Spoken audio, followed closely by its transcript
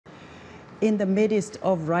In the midst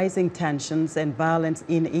of rising tensions and violence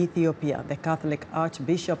in Ethiopia, the Catholic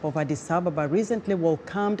Archbishop of Addis Ababa recently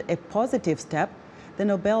welcomed a positive step, the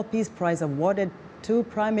Nobel Peace Prize awarded to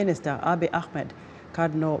Prime Minister Abiy Ahmed.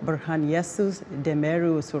 Cardinal Berhane-Yesus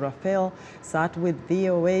Demerew Souraphiel sat with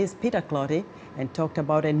VOA's Peter Clottey and talked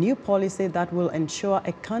about a new policy that will ensure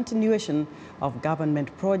a continuation of government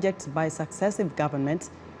projects by successive governments,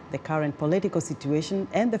 the current political situation,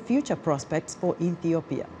 and the future prospects for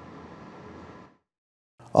Ethiopia.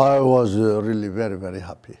 I was really very, very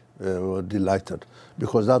happy, delighted,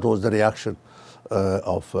 because that was the reaction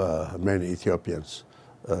of many Ethiopians,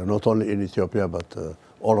 not only in Ethiopia, but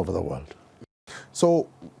all over the world. So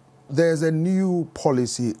there's a new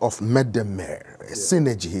policy of Medemer,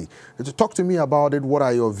 synergy. Talk to me about it. What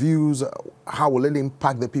are your views? How will it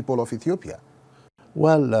impact the people of Ethiopia?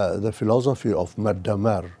 Well, the philosophy of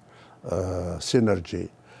Medemer, synergy,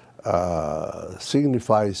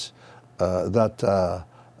 signifies that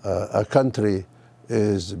a country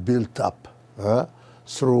is built up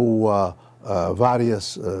through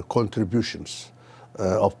various contributions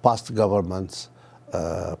of past governments,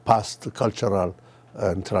 past cultural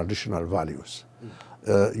and traditional values.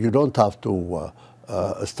 You don't have to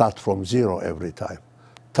start from zero every time.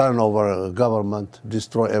 Turn over a government,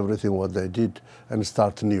 destroy everything what they did, and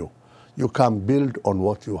start new. You can build on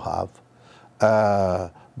what you have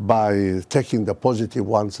by taking the positive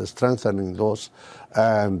ones, strengthening those,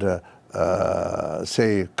 and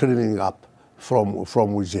say cleaning up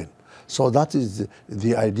from within. So that is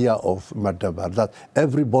the idea of Medemer, that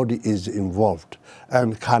everybody is involved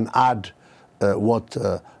and can add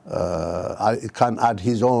can add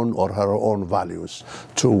his own or her own values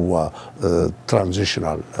to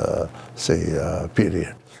transitional,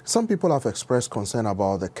 period. Some people have expressed concern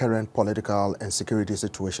about the current political and security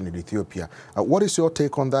situation in Ethiopia. What is your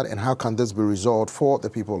take on that, and how can this be resolved for the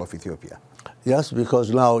people of Ethiopia? Yes,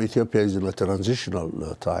 because now Ethiopia is in a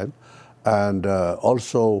transitional time, and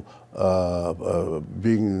also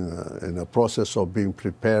being in a process of being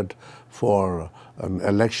prepared for an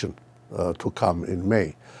election to come in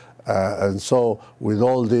May. And so with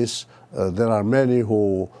all this, there are many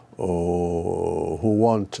who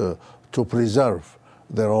want to preserve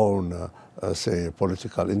their own,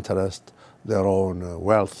 political interest, their own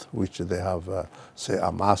wealth, which they have,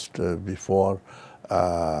 amassed before.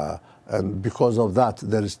 And because of that,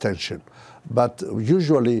 there is tension. But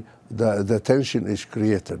usually, the tension is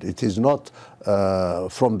created. It is not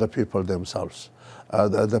from the people themselves.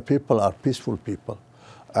 The people are peaceful people,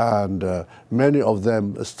 and many of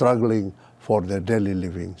them struggling for their daily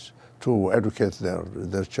livings, to educate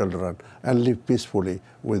their children and live peacefully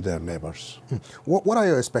with their neighbors. What are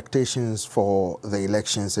your expectations for the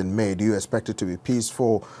elections in May? Do you expect it to be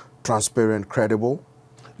peaceful, transparent, credible?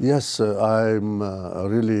 Yes, I'm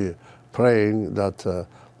really praying that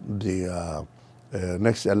the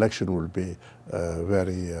next election will be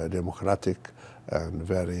very democratic and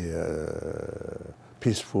very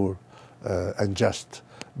peaceful and just,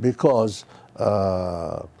 because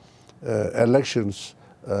elections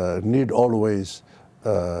need always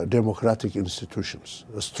democratic institutions,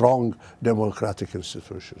 strong democratic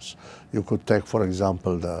institutions. You could take, for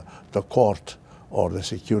example, the court, or the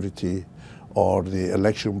security, or the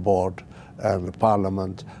election board and the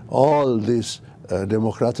parliament. All these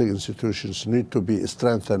democratic institutions need to be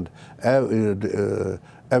strengthened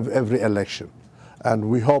every election. And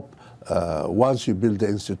we hope once you build the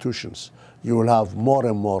institutions, you will have more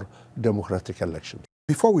and more democratic elections.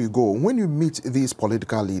 Before we go, when you meet these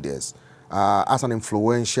political leaders, as an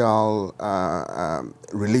influential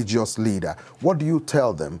religious leader, what do you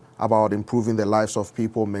tell them about improving the lives of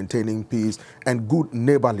people, maintaining peace, and good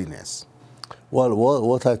neighborliness? Well,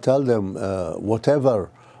 what I tell them, whatever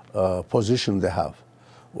position they have,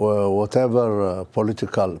 whatever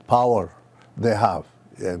political power they have,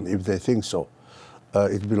 and if they think so,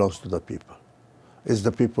 it belongs to the people. It's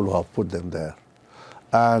the people who have put them there.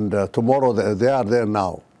 And tomorrow, they are there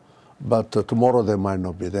now, but tomorrow they might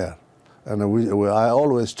not be there. And I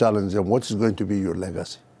always challenge them, what is going to be your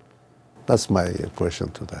legacy? That's my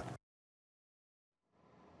question to them.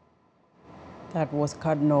 That was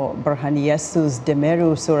Cardinal Berhane-Yesus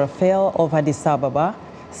Demerew Souraphiel of Addis Ababa,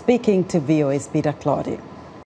 speaking to VOA's Peter Clottey.